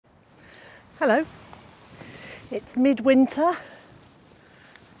Hello, it's midwinter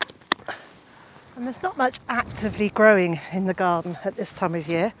and there's not much actively growing in the garden at this time of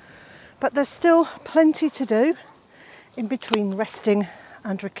year, but there's still plenty to do in between resting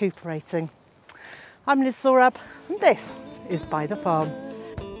and recuperating. I'm Zorab and this is Byther Farm.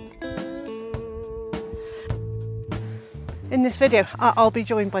 In this video I'll be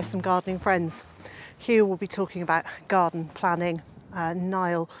joined by some gardening friends. Hugh will be talking about garden planning.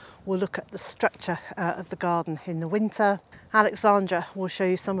 Niall will look at the structure of the garden in the winter. Alexandra will show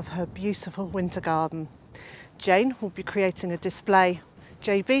you some of her beautiful winter garden. Jane will be creating a display.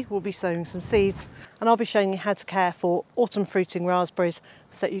 JB will be sowing some seeds, and I'll be showing you how to care for autumn fruiting raspberries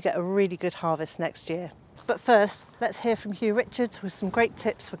so that you get a really good harvest next year. But first, let's hear from Hugh Richards with some great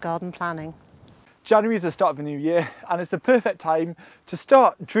tips for garden planning. January is the start of a new year, and it's a perfect time to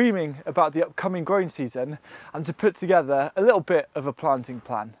start dreaming about the upcoming growing season and to put together a little bit of a planting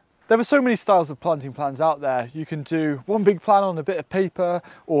plan. There are so many styles of planting plans out there. You can do one big plan on a bit of paper,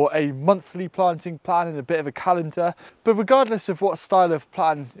 or a monthly planting plan and a bit of a calendar. But regardless of what style of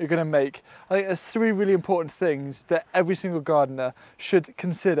plan you're going to make, I think there's three really important things that every single gardener should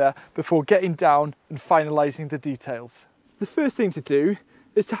consider before getting down and finalising the details. The first thing to do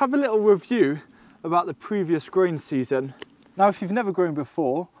is to have a little review about the previous growing season. Now, if you've never grown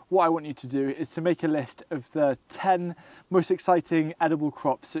before, what I want you to do is to make a list of the 10 most exciting edible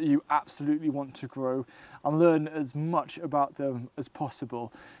crops that you absolutely want to grow and learn as much about them as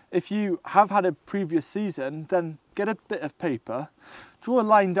possible. If you have had a previous season, then get a bit of paper, draw a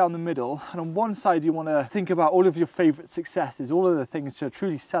line down the middle, and on one side you want to think about all of your favourite successes, all of the things to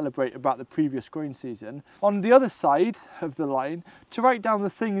truly celebrate about the previous growing season. On the other side of the line, to write down the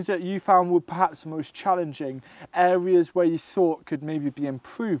things that you found were perhaps the most challenging, areas where you thought could maybe be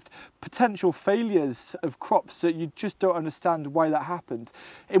improved, potential failures of crops that you just don't understand why that happened.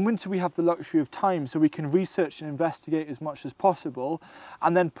 In winter we have the luxury of time, so we can research and investigate as much as possible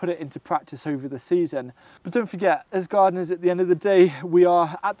and then put it into practice over the season. But don't forget, as gardeners, at the end of the day, we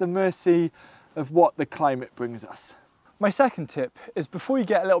are at the mercy of what the climate brings us. My second tip is, before you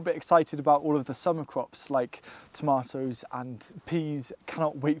get a little bit excited about all of the summer crops like tomatoes and peas,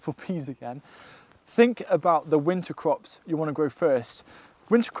 cannot wait for peas again, think about the winter crops you want to grow first.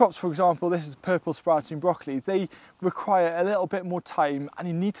 Winter crops, for example, this is purple sprouting broccoli, they require a little bit more time, and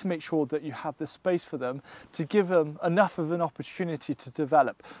you need to make sure that you have the space for them to give them enough of an opportunity to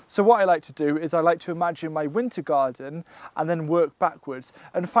develop. So what I like to do is I like to imagine my winter garden and then work backwards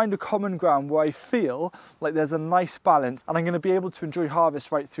and find a common ground where I feel like there's a nice balance and I'm going to be able to enjoy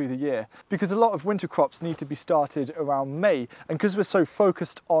harvest right through the year. Because a lot of winter crops need to be started around May, and because we're so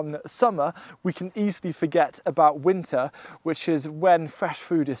focused on summer, we can easily forget about winter, which is when fresh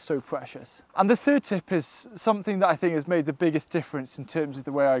food is so precious. And the third tip is something that I think has made the biggest difference in terms of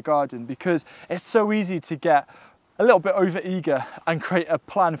the way I garden, because it's so easy to get a little bit over eager and create a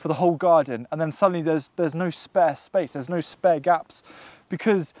plan for the whole garden, and then suddenly there's no spare space, there's no spare gaps,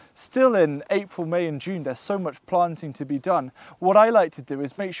 because still in April, May and June there's so much planting to be done. What I like to do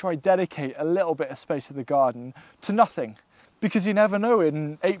is make sure I dedicate a little bit of space of the garden to nothing, because you never know,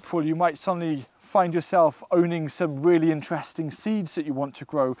 in April you might suddenly find yourself owning some really interesting seeds that you want to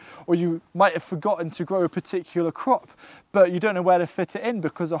grow, or you might have forgotten to grow a particular crop, but you don't know where to fit it in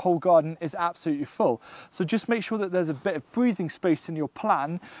because the whole garden is absolutely full. So just make sure that there's a bit of breathing space in your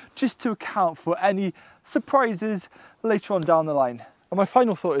plan, just to account for any surprises later on down the line. And my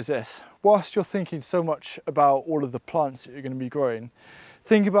final thought is this: whilst you're thinking so much about all of the plants that you're going to be growing,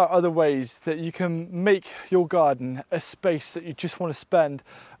 think about other ways that you can make your garden a space that you just want to spend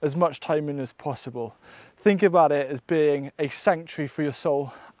as much time in as possible. Think about it as being a sanctuary for your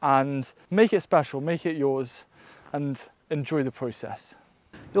soul, and make it special, make it yours, and enjoy the process.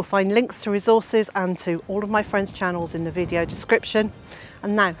 You'll find links to resources and to all of my friends' channels in the video description.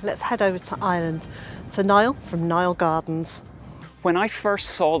 And now let's head over to Ireland, to Niall from Niall Gardens. When I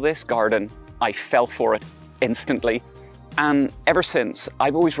first saw this garden, I fell for it instantly. And ever since,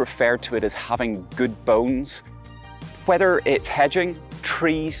 I've always referred to it as having good bones. Whether it's hedging,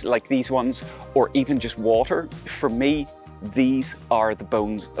 trees like these ones, or even just water, for me, these are the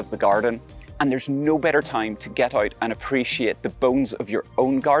bones of the garden. And there's no better time to get out and appreciate the bones of your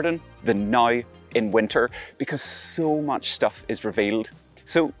own garden than now in winter, because so much stuff is revealed.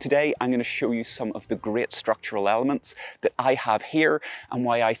 So today I'm going to show you some of the great structural elements that I have here, and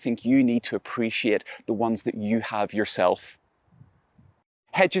why I think you need to appreciate the ones that you have yourself.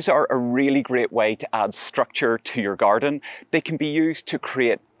 Hedges are a really great way to add structure to your garden. They can be used to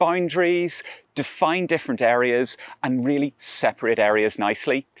create boundaries, define different areas, and really separate areas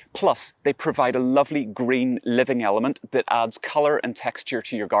nicely. Plus, they provide a lovely green living element that adds colour and texture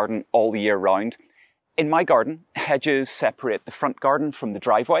to your garden all the year round. In my garden, hedges separate the front garden from the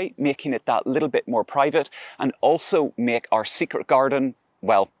driveway, making it that little bit more private, and also make our secret garden,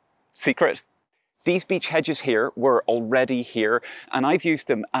 well, secret. These beech hedges here were already here, and I've used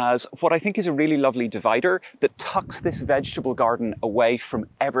them as what I think is a really lovely divider that tucks this vegetable garden away from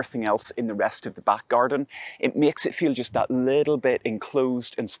everything else in the rest of the back garden. It makes it feel just that little bit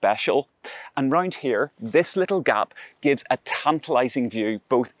enclosed and special. And round here, this little gap gives a tantalising view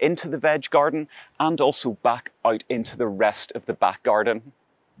both into the veg garden and also back out into the rest of the back garden.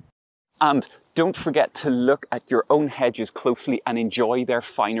 And don't forget to look at your own hedges closely and enjoy their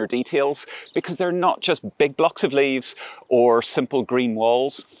finer details, because they're not just big blocks of leaves or simple green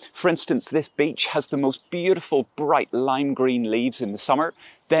walls. For instance, this beech has the most beautiful bright lime green leaves in the summer,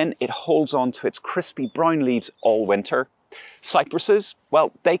 then it holds on to its crispy brown leaves all winter. Cypresses,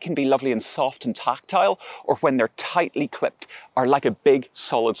 well, they can be lovely and soft and tactile, or when they're tightly clipped, are like a big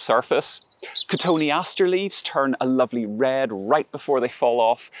solid surface. Cotoneaster leaves turn a lovely red right before they fall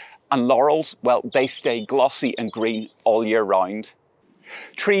off, and laurels, well, they stay glossy and green all year round.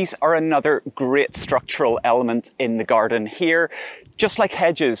 Trees are another great structural element in the garden here. Just like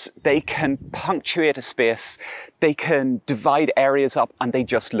hedges, they can punctuate a space, they can divide areas up, and they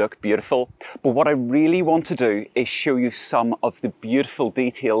just look beautiful. But what I really want to do is show you some of the beautiful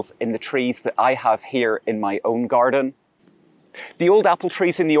details in the trees that I have here in my own garden. The old apple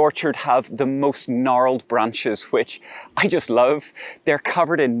trees in the orchard have the most gnarled branches, which I just love. They're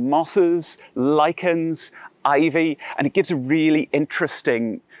covered in mosses, lichens, ivy, and it gives a really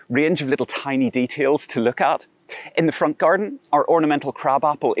interesting range of little tiny details to look at. In the front garden, our ornamental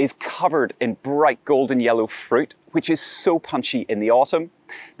crabapple is covered in bright golden yellow fruit, which is so punchy in the autumn.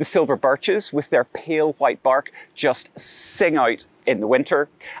 The silver birches, with their pale white bark, just sing out in the winter.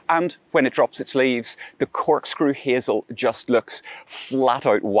 And when it drops its leaves, the corkscrew hazel just looks flat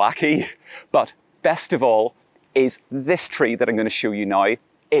out wacky. But best of all is this tree that I'm going to show you now.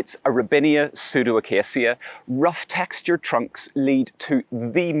 It's a Robinia pseudoacacia. Rough textured trunks lead to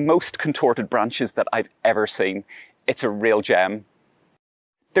the most contorted branches that I've ever seen. It's a real gem.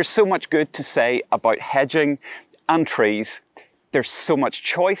 There's so much good to say about hedging and trees. There's so much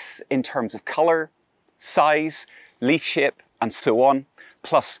choice in terms of colour, size, leaf shape, and so on.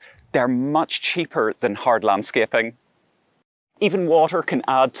 Plus, they're much cheaper than hard landscaping. Even water can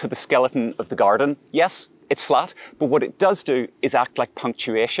add to the skeleton of the garden. Yes, it's flat, but what it does do is act like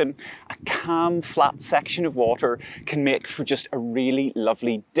punctuation. A calm, flat section of water can make for just a really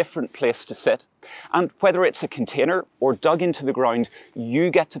lovely, different place to sit. And whether it's a container or dug into the ground,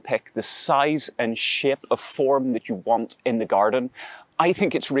 you get to pick the size and shape of form that you want in the garden. I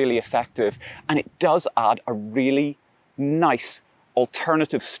think it's really effective, and it does add a really nice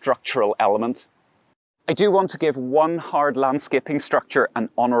alternative structural element. I do want to give one hard landscaping structure an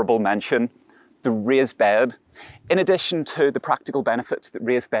honourable mention: the raised bed. In addition to the practical benefits that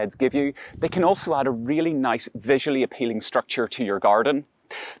raised beds give you, they can also add a really nice visually appealing structure to your garden.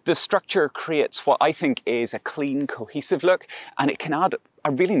 The structure creates what I think is a clean, cohesive look, and it can add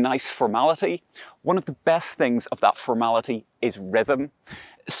a really nice formality. One of the best things of that formality is rhythm.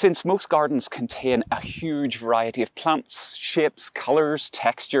 Since most gardens contain a huge variety of plants, shapes, colours,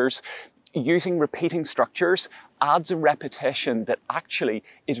 textures, using repeating structures adds a repetition that actually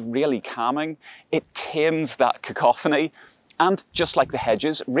is really calming. It tames that cacophony. And just like the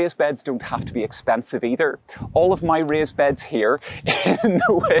hedges, raised beds don't have to be expensive either. All of my raised beds here in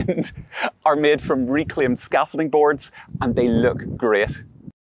the wind are made from reclaimed scaffolding boards, and they look great.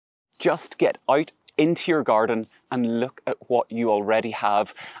 Just get out into your garden and look at what you already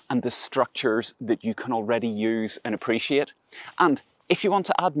have and the structures that you can already use and appreciate. And if you want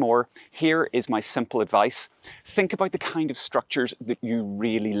to add more, here is my simple advice. Think about the kind of structures that you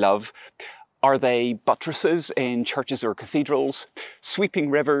really love. Are they buttresses in churches or cathedrals, sweeping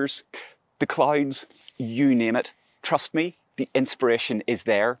rivers, the clouds, you name it? Trust me, the inspiration is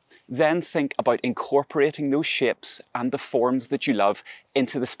there. Then think about incorporating those shapes and the forms that you love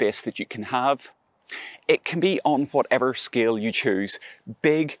into the space that you can have. It can be on whatever scale you choose,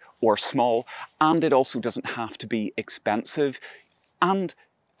 big or small, and it also doesn't have to be expensive. And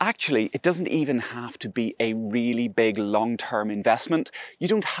actually, it doesn't even have to be a really big long-term investment. You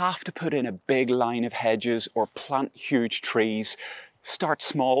don't have to put in a big line of hedges or plant huge trees. Start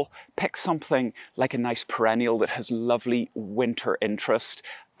small, pick something like a nice perennial that has lovely winter interest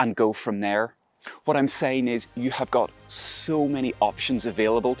and go from there. What I'm saying is you have got so many options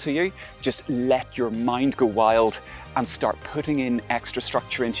available to you. Just let your mind go wild and start putting in extra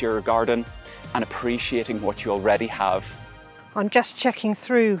structure into your garden and appreciating what you already have. I'm just checking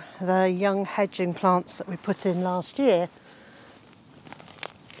through the young hedging plants that we put in last year.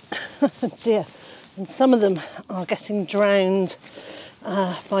 Dear, and some of them are getting drowned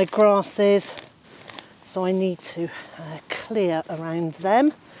by grasses, so I need to clear around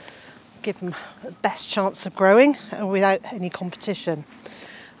them, give them the best chance of growing without any competition.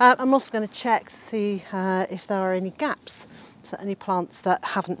 I'm also going to check to see if there are any gaps, so any plants that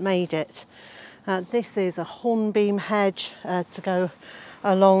haven't made it. This is a hornbeam hedge to go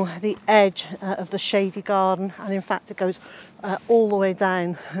along the edge of the shady garden, and in fact it goes all the way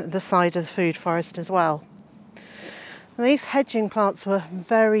down the side of the food forest as well. And these hedging plants were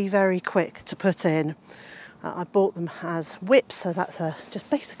very, very quick to put in. I bought them as whips, so that's just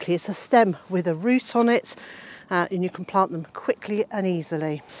basically it's a stem with a root on it, and you can plant them quickly and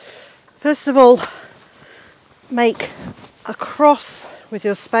easily. First of all, make a cross with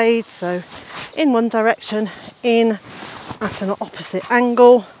your spade, so in one direction, in at an opposite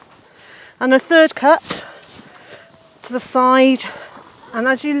angle, and a third cut to the side, and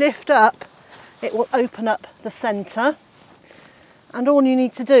as you lift up it will open up the centre, and all you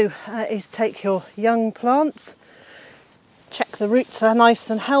need to do is take your young plants, check the roots are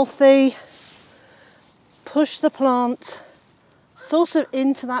nice and healthy, push the plant sort of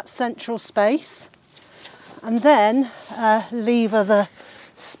into that central space, and then lever the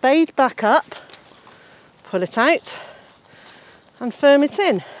spade back up, pull it out and firm it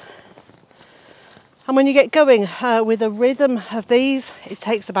in. And when you get going with a rhythm of these, it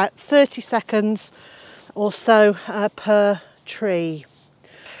takes about 30 seconds or so per tree.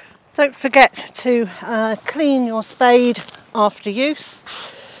 Don't forget to clean your spade after use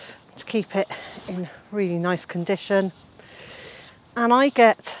to keep it in really nice condition. And I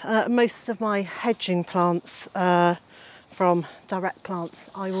get most of my hedging plants from Direct Plants.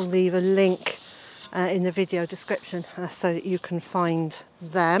 I will leave a link in the video description so that you can find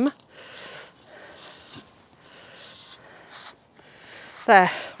them.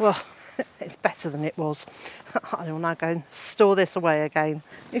 There, well, it's better than it was. I will now go and store this away again.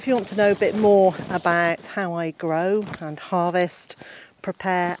 If you want to know a bit more about how I grow and harvest,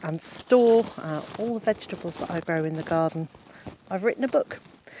 prepare and store all the vegetables that I grow in the garden, I've written a book.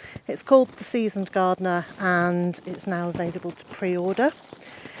 It's called The Seasoned Gardener, and it's now available to pre-order.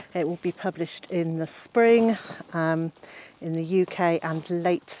 It will be published in the spring in the UK and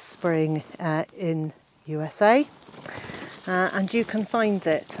late spring in USA. And you can find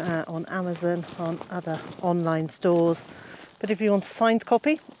it on Amazon, on other online stores. But if you want a signed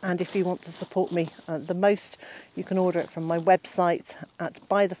copy, and if you want to support me the most, you can order it from my website at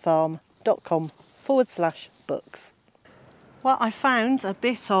bytherfarm.com/books. Well, I found a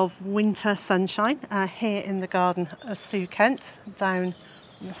bit of winter sunshine here in the garden of Sue Kent, down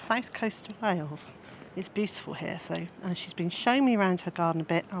on the south coast of Wales. It's beautiful here, so she's been showing me around her garden a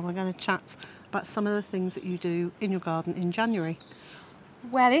bit, and we're going to chat about some of the things that you do in your garden in January.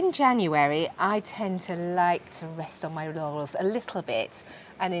 Well, in January, I tend to like to rest on my laurels a little bit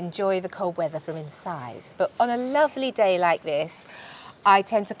and enjoy the cold weather from inside. But on a lovely day like this, I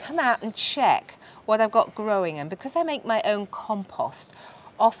tend to come out and check what I've got growing, and because I make my own compost,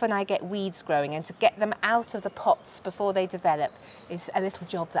 often I get weeds growing, and to get them out of the pots before they develop is a little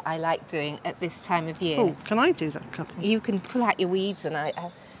job that I like doing at this time of year. Oh, can I do that couple? You can pull out your weeds, and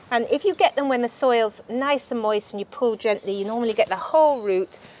if you get them when the soil's nice and moist and you pull gently, you normally get the whole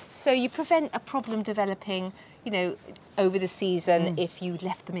root, so you prevent a problem developing, you know, over the season if you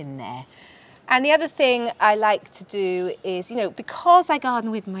left them in there. And the other thing I like to do is, you know, because I garden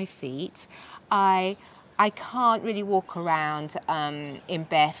with my feet, I can't really walk around in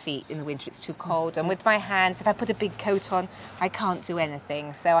bare feet in the winter, it's too cold. And with my hands, if I put a big coat on, I can't do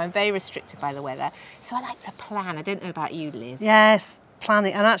anything. So I'm very restricted by the weather. So I like to plan. I don't know about you, Liz. Yes,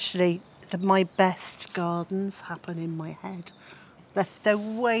 planning. And actually, my best gardens happen in my head. They're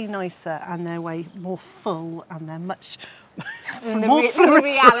way nicer, and they're way more full, and they're much more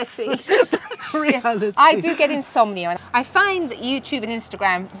reality. reality. Yes, I do get insomnia. I find that YouTube and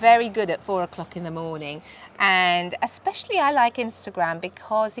Instagram very good at 4 o'clock in the morning, and especially I like Instagram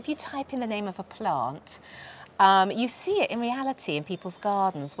because if you type in the name of a plant, you see it in reality in people's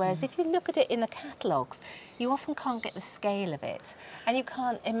gardens, whereas if you look at it in the catalogues, you often can't get the scale of it, and you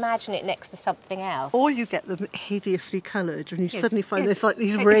can't imagine it next to something else. Or you get them hideously coloured, and you suddenly find there's like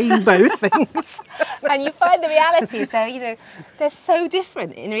these rainbow things. And you find the realities, they're so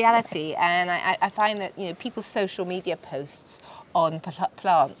different in reality, and I find that, you know, people's social media posts on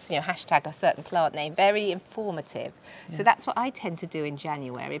plants, you know, hashtag a certain plant name, very informative. Yeah. So that's what I tend to do in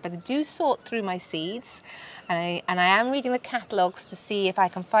January, but I do sort through my seeds, and I am reading the catalogues to see if I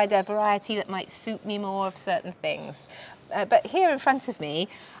can find a variety that might suit me more of certain things. But here in front of me,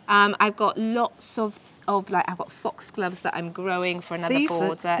 I've got lots of like, I've got foxgloves that I'm growing for another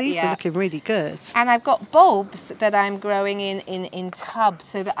border. These are looking really good. And I've got bulbs that I'm growing in tubs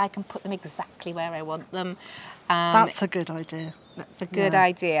so that I can put them exactly where I want them. That's a good idea. That's a good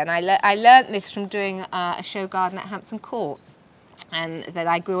idea. And I learnt this from doing a show garden at Hampton Court, and that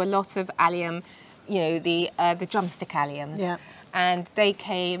I grew a lot of allium, you know, the drumstick alliums. Yeah. And they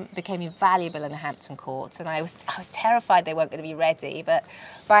became invaluable in the Hampton Court, and I was terrified they weren't going to be ready, but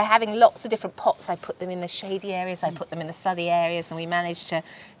by having lots of different pots, I put them in the shady areas, I put them in the sunny areas, and we managed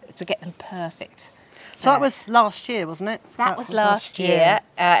to get them perfect. So that was last year, wasn't it? That was last year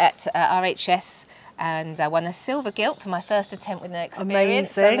at RHS, and I won a silver gilt for my first attempt with no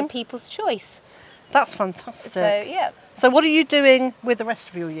experience. Amazing. And the People's Choice. That's fantastic. So, yeah. So what are you doing with the rest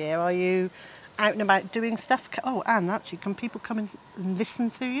of your year? Are you out and about doing stuff? Oh, Anne, actually, can people come and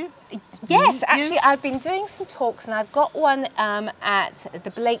listen to you? Yes, actually, I've been doing some talks, and I've got one at the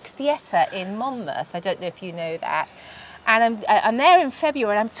Blake Theatre in Monmouth. I don't know if you know that. And I'm there in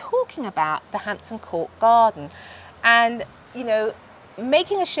February, and I'm talking about the Hampton Court garden. And, you know,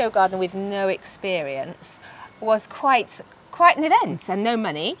 making a show garden with no experience was quite an event, and no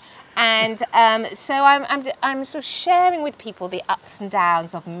money. And so I'm sort of sharing with people the ups and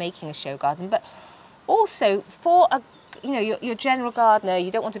downs of making a show garden, but also for you know, your general gardener,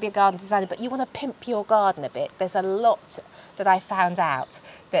 you don't want to be a garden designer, but you want to pimp your garden a bit. There's a lot that I found out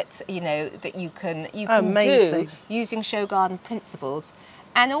that, you know, that you can do using show garden principles.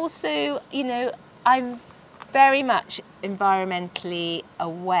 And also, you know, I'm very much environmentally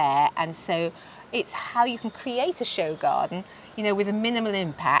aware, and so it's how you can create a show garden, you know, with a minimal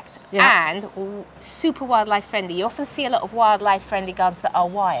impact and super wildlife friendly. You often see a lot of wildlife friendly gardens that are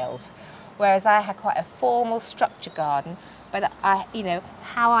wild, whereas I had quite a formal structured garden, but you know,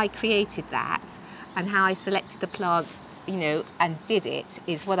 how I created that and how I selected the plants, you know, and did it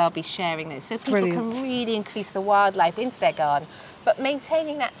is what I'll be sharing those. So people can really increase the wildlife into their garden, but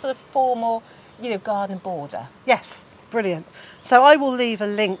maintaining that sort of formal, you know, garden border. Yes, brilliant. So I will leave a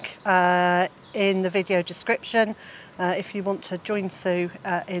link in the video description if you want to join Sue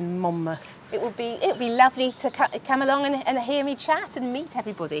in Monmouth. It would be lovely to come along and hear me chat and meet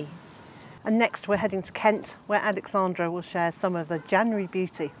everybody. And next we're heading to Kent, where Alexandra will share some of the January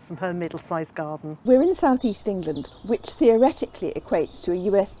beauty from her middle-sized garden. We're in southeast England, which theoretically equates to a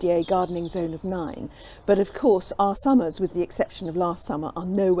USDA gardening zone of 9. But of course our summers, with the exception of last summer, are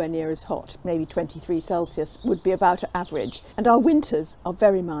nowhere near as hot. Maybe 23 Celsius would be about average. And our winters are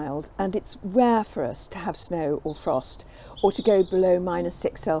very mild, and it's rare for us to have snow or frost, or to go below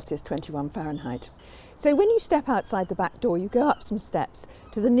 -6 Celsius, 21 Fahrenheit. So when you step outside the back door, you go up some steps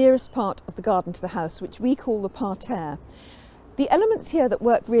to the nearest part of the garden to the house, which we call the parterre. The elements here that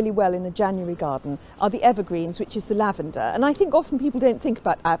work really well in a January garden are the evergreens, which is the lavender. And I think often people don't think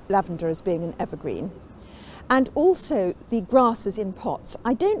about lavender as being an evergreen. And also the grasses in pots.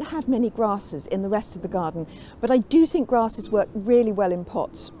 I don't have many grasses in the rest of the garden, but I do think grasses work really well in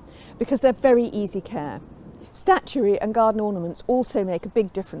pots because they're very easy care. Statuary and garden ornaments also make a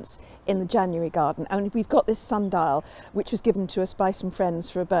big difference in the January garden, and we've got this sundial which was given to us by some friends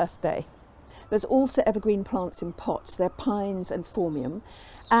for a birthday. There's also evergreen plants in pots. They're pines and phormium,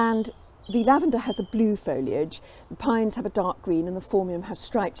 and the lavender has a blue foliage, the pines have a dark green, and the phormium have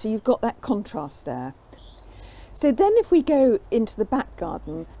stripes, so you've got that contrast there. So then if we go into the back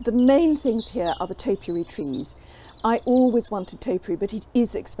garden, the main things here are the topiary trees. I always wanted topiary, but it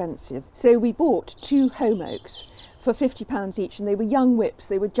is expensive. So we bought 2 home oaks for £50 each, and they were young whips.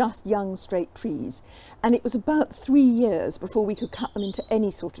 They were just young straight trees. And it was about 3 years before we could cut them into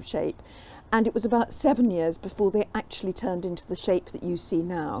any sort of shape. And it was about 7 years before they actually turned into the shape that you see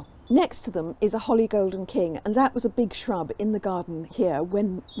now. Next to them is a holly golden king, and that was a big shrub in the garden here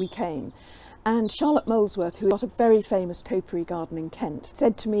when we came. And Charlotte Molesworth, who got a very famous topiary garden in Kent,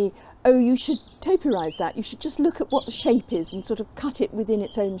 said to me, "Oh, you should topiarise that. You should just look at what the shape is and sort of cut it within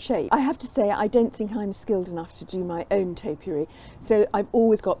its own shape." I have to say, I don't think I'm skilled enough to do my own topiary, so I've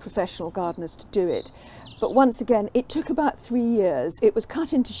always got professional gardeners to do it. But once again, it took about 3 years. It was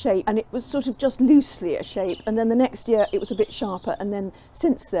cut into shape, and it was sort of just loosely a shape, and then the next year it was a bit sharper, and then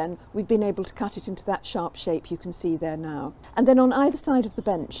since then we've been able to cut it into that sharp shape you can see there now. And then on either side of the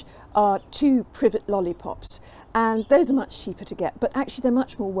bench are 2 privet lollipops, and those are much cheaper to get, but actually they're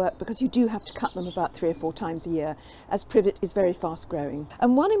much more work because you do have to cut them about 3 or 4 times a year, as privet is very fast growing.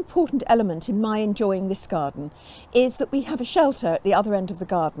 And one important element in my enjoying this garden is that we have a shelter at the other end of the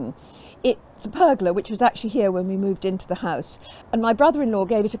garden. It's a pergola which was actually here when we moved into the house, and my brother-in-law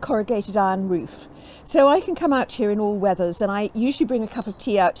gave it a corrugated iron roof. So I can come out here in all weathers, and I usually bring a cup of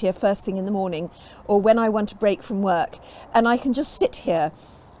tea out here first thing in the morning or when I want a break from work, and I can just sit here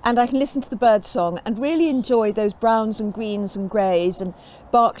and I can listen to the bird song and really enjoy those browns and greens and greys and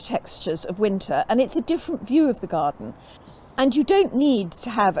bark textures of winter. And it's a different view of the garden. And you don't need to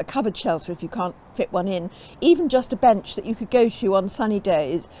have a covered shelter if you can't fit one in, even just a bench that you could go to on sunny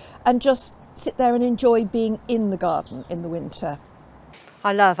days and just sit there and enjoy being in the garden in the winter.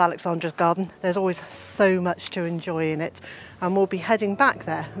 I love Alexandra's garden. There's always so much to enjoy in it, and we'll be heading back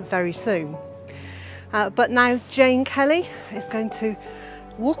there very soon. But now Jane Kelly is going to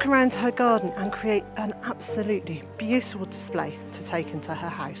walk around her garden and create an absolutely beautiful display to take into her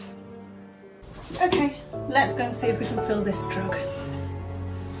house. Okay, let's go and see if we can fill this jug. So,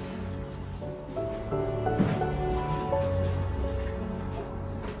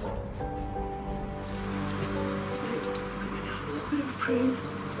 I'm going to have a little bit of a prune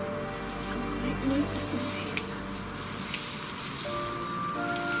and make the most of some of these.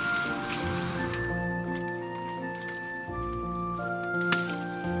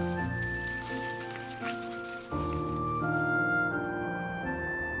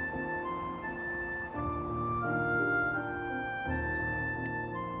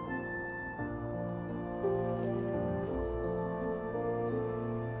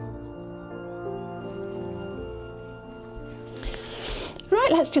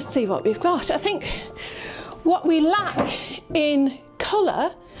 Right, let's just see what we've got. I think what we lack in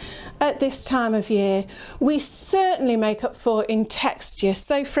colour at this time of year, we certainly make up for in texture.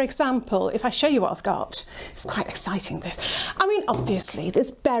 So for example, if I show you what I've got, it's quite exciting this. I mean, obviously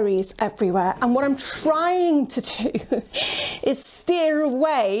there's berries everywhere, and what I'm trying to do is steer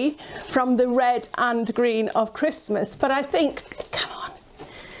away from the red and green of Christmas. But I think, come on,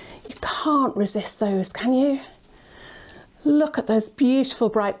 you can't resist those, can you? Look at those beautiful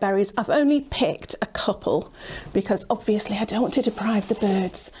bright berries. I've only picked a couple because obviously I don't want to deprive the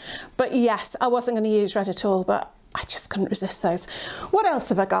birds. But yes, I wasn't going to use red at all, but I just couldn't resist those. What else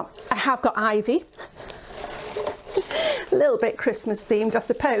have I got? I have got ivy. A little bit Christmas themed, I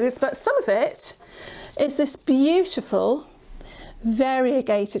suppose, but some of it is this beautiful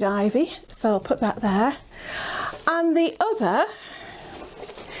variegated ivy. So I'll put that there. And the other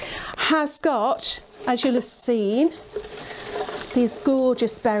has got, as you'll have seen, these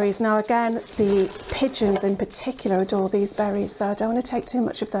gorgeous berries. Now again, the pigeons in particular adore these berries, so I don't want to take too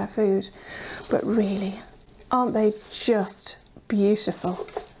much of their food, but really, aren't they just beautiful?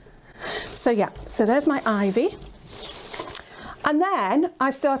 So yeah, so there's my ivy. And then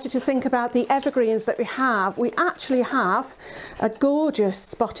I started to think about the evergreens that we have. We actually have a gorgeous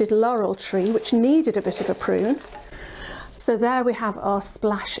spotted laurel tree which needed a bit of a prune. So there we have our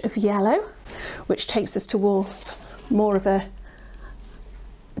splash of yellow, which takes us towards more of a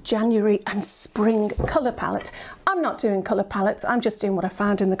January and spring colour palette. I'm not doing colour palettes, I'm just doing what I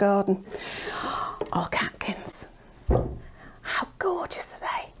found in the garden. Oh, catkins. How gorgeous are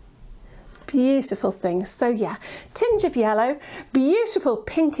they? Beautiful things. So yeah, tinge of yellow, beautiful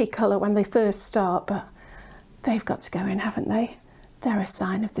pinky colour when they first start, but they've got to go in, haven't they? They're a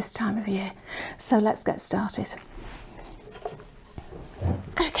sign of this time of year. So let's get started.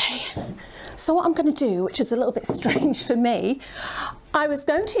 Okay, so what I'm going to do, which is a little bit strange for me, I was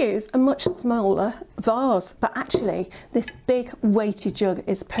going to use a much smaller vase, but actually this big weighty jug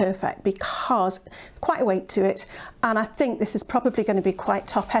is perfect because quite a weight to it, and I think this is probably going to be quite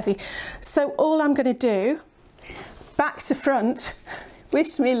top heavy. So all I'm going to do, back to front,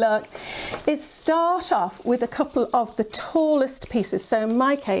 wish me luck, is start off with a couple of the tallest pieces. So in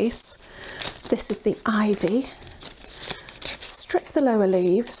my case, this is the ivy. Strip the lower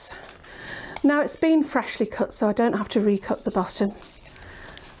leaves. Now it's been freshly cut, so I don't have to recut the bottom.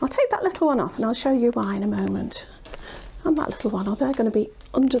 I'll take that little one off and I'll show you why in a moment. And that little one, they're going to be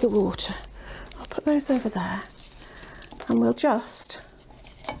under the water. I'll put those over there and we'll just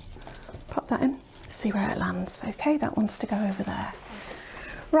pop that in, see where it lands. Okay, that one's to go over there.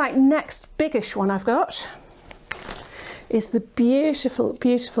 Right, next biggish one I've got is the beautiful,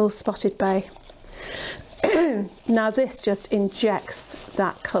 beautiful spotted bay. Now this just injects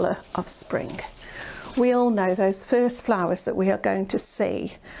that colour of spring. We all know those first flowers that we are going to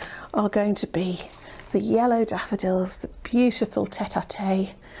see are going to be the yellow daffodils, the beautiful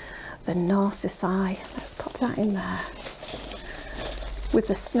tete-a-tete, the narcissi. Let's pop that in there. with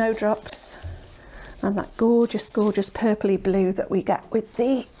the snowdrops and that gorgeous, gorgeous purpley blue that we get with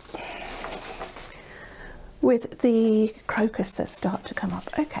the crocus that start to come up.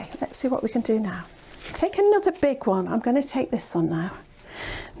 Okay, let's see what we can do now. Take another big one. I'm going to take this one now.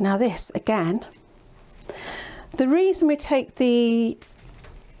 Now this, again, the reason we take the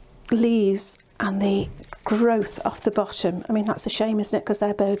leaves and the growth off the bottom, I mean that's a shame, isn't it, because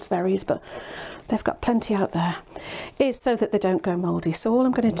they're birds' berries, but they've got plenty out there, is so that they don't go mouldy. So all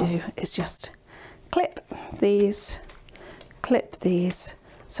I'm going to do is just clip these.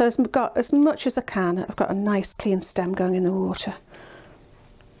 So I've got as much as I can. I've got a nice clean stem going in the water.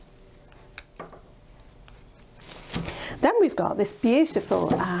 Then we've got this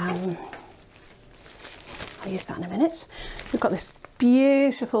beautiful, I'll use that in a minute. We've got this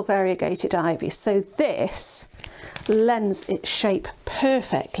beautiful variegated ivy. So this lends its shape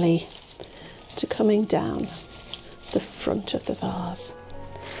perfectly to coming down the front of the vase.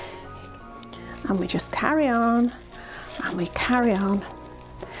 And we just carry on and we carry on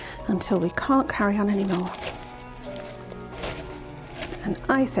until we can't carry on anymore. And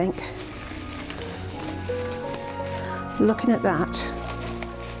I think, looking at that,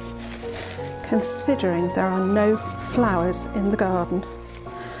 considering there are no flowers in the garden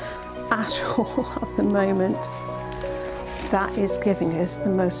at all at the moment, that is giving us the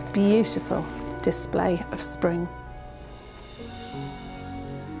most beautiful display of spring.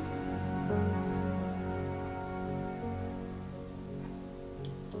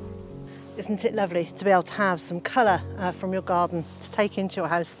 Isn't it lovely to be able to have some colour from your garden to take into your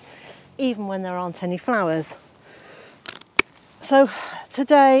house, even when there aren't any flowers? So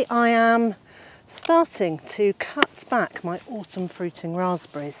today I am starting to cut back my autumn fruiting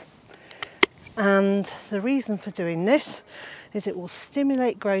raspberries, and the reason for doing this is it will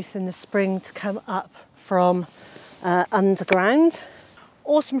stimulate growth in the spring to come up from underground.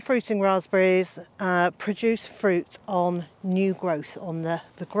 Autumn fruiting raspberries produce fruit on new growth, on the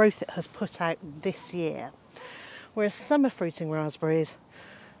growth it has put out this year, whereas summer fruiting raspberries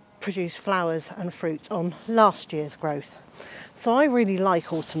produce flowers and fruit on last year's growth. So I really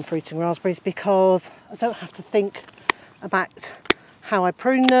like autumn fruiting raspberries because I don't have to think about how I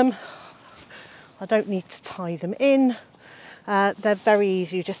prune them. I don't need to tie them in. They're very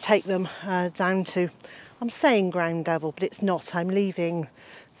easy. You just take them down to, I'm saying ground level, but it's not. I'm leaving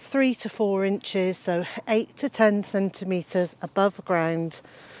 3 to 4 inches, so 8 to 10 centimetres above ground.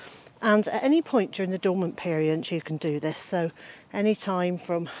 And at any point during the dormant period, you can do this. So any time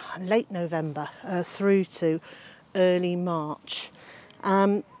from late November through to early March.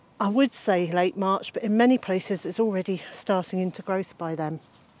 I would say late March, but in many places it's already starting into growth by then.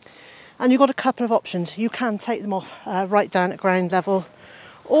 And you've got a couple of options. You can take them off right down at ground level,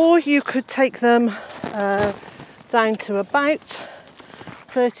 or you could take them down to about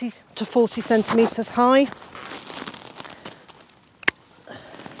 30 to 40 centimetres high.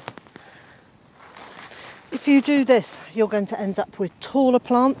 If you do this, you're going to end up with taller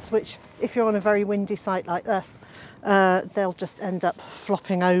plants, which if you're on a very windy site like this, they'll just end up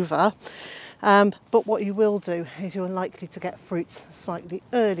flopping over. But what you will do is you're likely to get fruits slightly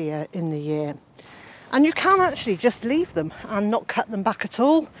earlier in the year. And you can actually just leave them and not cut them back at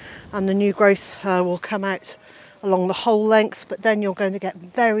all, and the new growth will come out along the whole length, but then you're going to get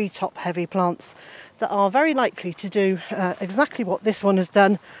very top heavy plants that are very likely to do exactly what this one has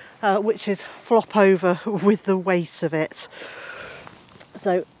done, which is flop over with the weight of it.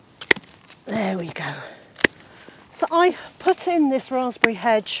 So there we go. So I put in this raspberry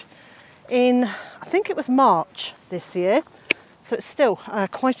hedge in, I think it was March this year, so it's still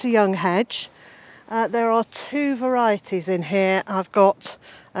quite a young hedge. There are 2 varieties in here. I've got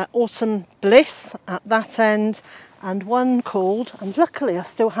Autumn Bliss at that end, and one called, and luckily I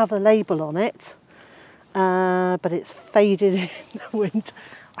still have a label on it, but it's faded in the wind.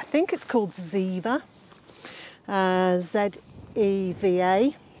 I think it's called Ziva,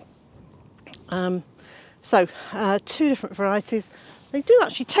 Z-E-V-A. So 2 different varieties. They do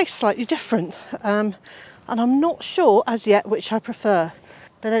actually taste slightly different, and I'm not sure as yet which I prefer.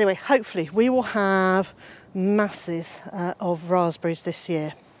 But anyway, hopefully we will have masses of raspberries this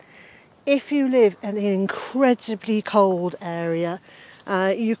year. If you live in an incredibly cold area,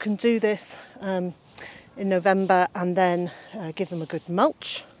 you can do this in November and then give them a good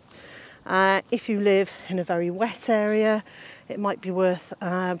mulch. If you live in a very wet area, it might be worth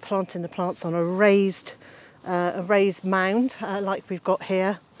planting the plants on a raised mound like we've got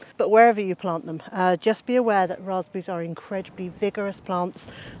here. But wherever you plant them, just be aware that raspberries are incredibly vigorous plants.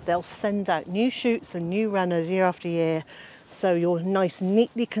 They'll send out new shoots and new runners year after year, so your nice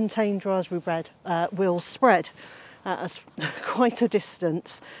neatly contained raspberry bed will spread as quite a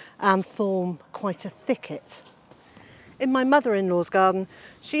distance and form quite a thicket. In my mother-in-law's garden,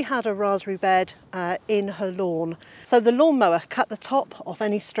 she had a raspberry bed in her lawn. So the lawnmower cut the top off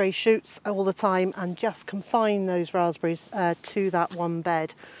any stray shoots all the time and just confined those raspberries to that one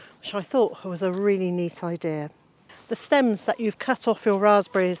bed, which I thought was a really neat idea. The stems that you've cut off your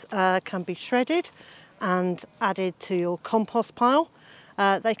raspberries can be shredded and added to your compost pile.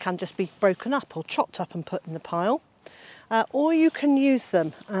 They can just be broken up or chopped up and put in the pile. Or you can use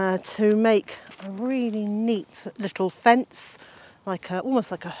them to make a really neat little fence,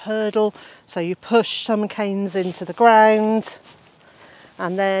 almost like a hurdle. So you push some canes into the ground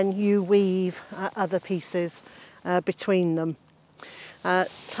and then you weave other pieces between them.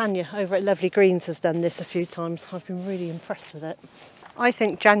 Tanya over at Lovely Greens has done this a few times. I've been really impressed with it. I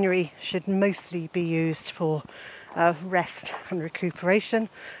think January should mostly be used for rest and recuperation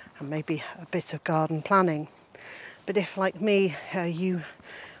and maybe a bit of garden planning. But if, like me, you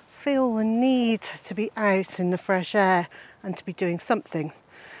feel the need to be out in the fresh air and to be doing something,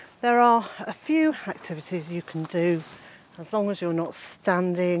 there are a few activities you can do as long as you're not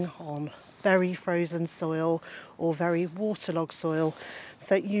standing on very frozen soil or very waterlogged soil,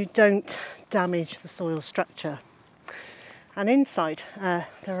 so that you don't damage the soil structure. And inside, there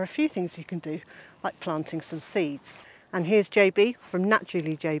are a few things you can do, like planting some seeds. And here's JB from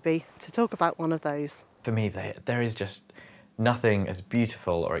Naturally JB to talk about one of those. For me, there is just nothing as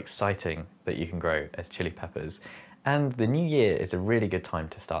beautiful or exciting that you can grow as chili peppers. And the new year is a really good time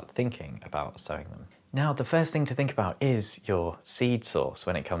to start thinking about sowing them. Now, the first thing to think about is your seed source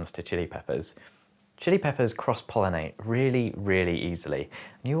when it comes to chili peppers. Chili peppers cross-pollinate really, really easily.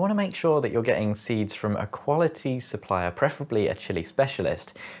 And you want to make sure that you're getting seeds from a quality supplier, preferably a chili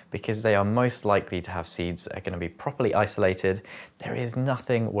specialist, because they are most likely to have seeds that are going to be properly isolated. There is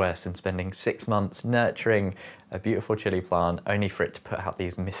nothing worse than spending 6 months nurturing a beautiful chili plant only for it to put out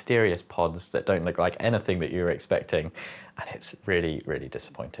these mysterious pods that don't look like anything that you were expecting. And it's really, really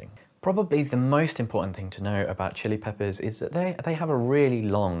disappointing. Probably the most important thing to know about chili peppers is that they have a really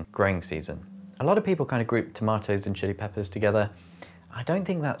long growing season. A lot of people kind of group tomatoes and chili peppers together. I don't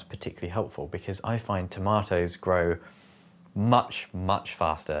think that's particularly helpful because I find tomatoes grow much, much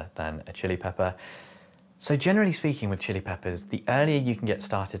faster than a chili pepper. So generally speaking with chili peppers, the earlier you can get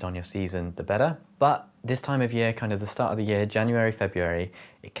started on your season, the better. But this time of year, kind of the start of the year, January, February,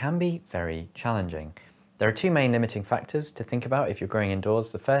 it can be very challenging. There are two main limiting factors to think about if you're growing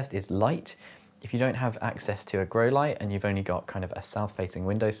indoors. The first is light. If you don't have access to a grow light and you've only got kind of a south-facing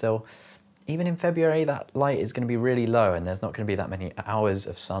windowsill, even in February, that light is going to be really low and there's not going to be that many hours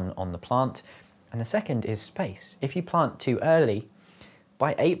of sun on the plant. And the second is space. If you plant too early,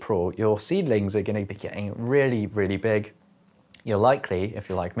 by April, your seedlings are going to be getting really, really big. You're likely, if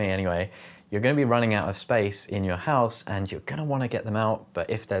you're like me anyway, you're going to be running out of space in your house and you're going to want to get them out. But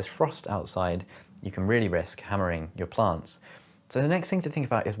if there's frost outside, you can really risk hammering your plants. So the next thing to think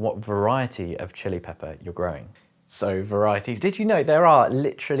about is what variety of chili pepper you're growing. So variety, did you know there are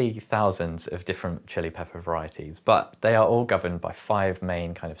literally thousands of different chili pepper varieties, but they are all governed by 5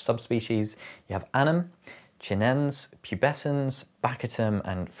 main kind of subspecies. You have annum, chinense, pubescens, baccatum,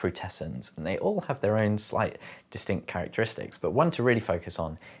 and frutescens, and they all have their own slight distinct characteristics, but one to really focus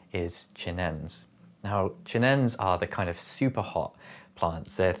on is chinense. Now, chinense are the kind of super hot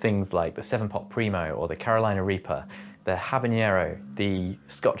plants. They're things like the 7-pot Primo or the Carolina Reaper, the habanero, the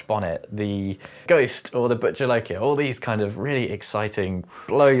Scotch bonnet, the ghost or the butcher lokia, all these kind of really exciting,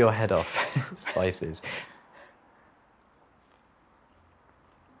 blow your head off spices.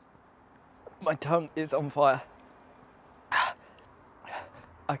 My tongue is on fire.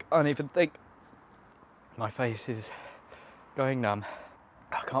 I can't even think. My face is going numb.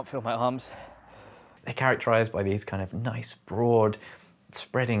 I can't feel my arms. They're characterized by these kind of nice, broad,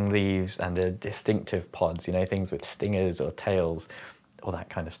 spreading leaves and the distinctive pods, you know, things with stingers or tails, all that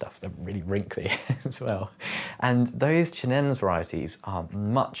kind of stuff. They're really wrinkly as well. And those chinense varieties are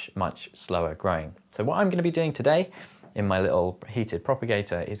much, much slower growing. So what I'm going to be doing today in my little heated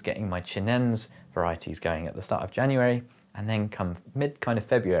propagator is getting my chinense varieties going at the start of January, and then come mid kind of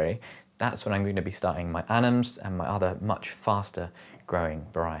February, that's when I'm going to be starting my annums and my other much faster growing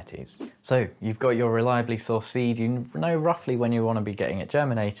varieties. So you've got your reliably sourced seed, you know roughly when you want to be getting it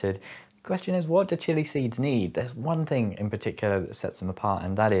germinated. The question is, what do chili seeds need? There's one thing in particular that sets them apart,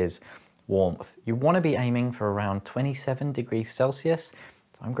 and that is warmth. You want to be aiming for around 27 degrees Celsius.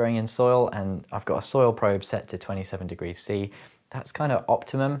 So I'm growing in soil and I've got a soil probe set to 27 degrees C. That's kind of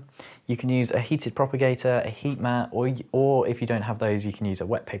optimum. You can use a heated propagator, a heat mat, or if you don't have those, you can use a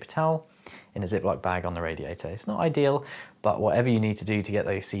wet paper towel in a Ziploc bag on the radiator. It's not ideal, but whatever you need to do to get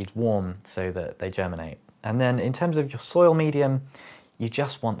those seeds warm so that they germinate, And then in terms of your soil medium, you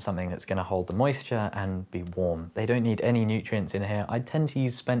just want something that's going to hold the moisture and be warm. They don't need any nutrients in here. I tend to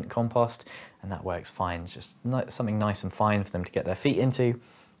use spent compost and that works fine. It's just something nice and fine for them to get their feet into.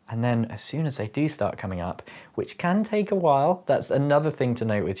 And then as soon as they do start coming up, which can take a while, that's another thing to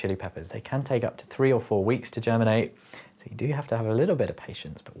note with chili peppers. They can take up to 3 or 4 weeks to germinate. So you do have to have a little bit of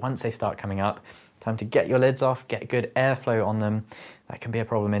patience, but once they start coming up, time to get your lids off, get good airflow on them. That can be a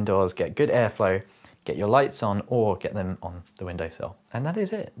problem indoors. Get good airflow, get your lights on, or get them on the windowsill. And that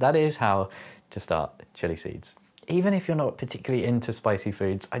is it. That is how to start chili seeds. Even if you're not particularly into spicy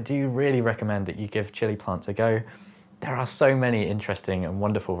foods, I do really recommend that you give chili plants a go. There are so many interesting and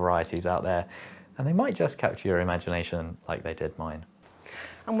wonderful varieties out there, and they might just capture your imagination like they did mine.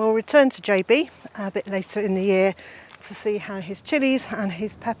 And we'll return to JB a bit later in the year to see how his chilies and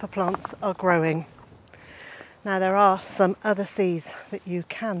his pepper plants are growing. Now there are some other seeds that you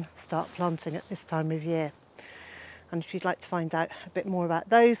can start planting at this time of year. And if you'd like to find out a bit more about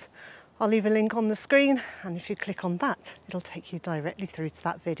those, I'll leave a link on the screen, and if you click on that, it'll take you directly through to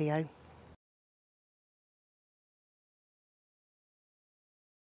that video.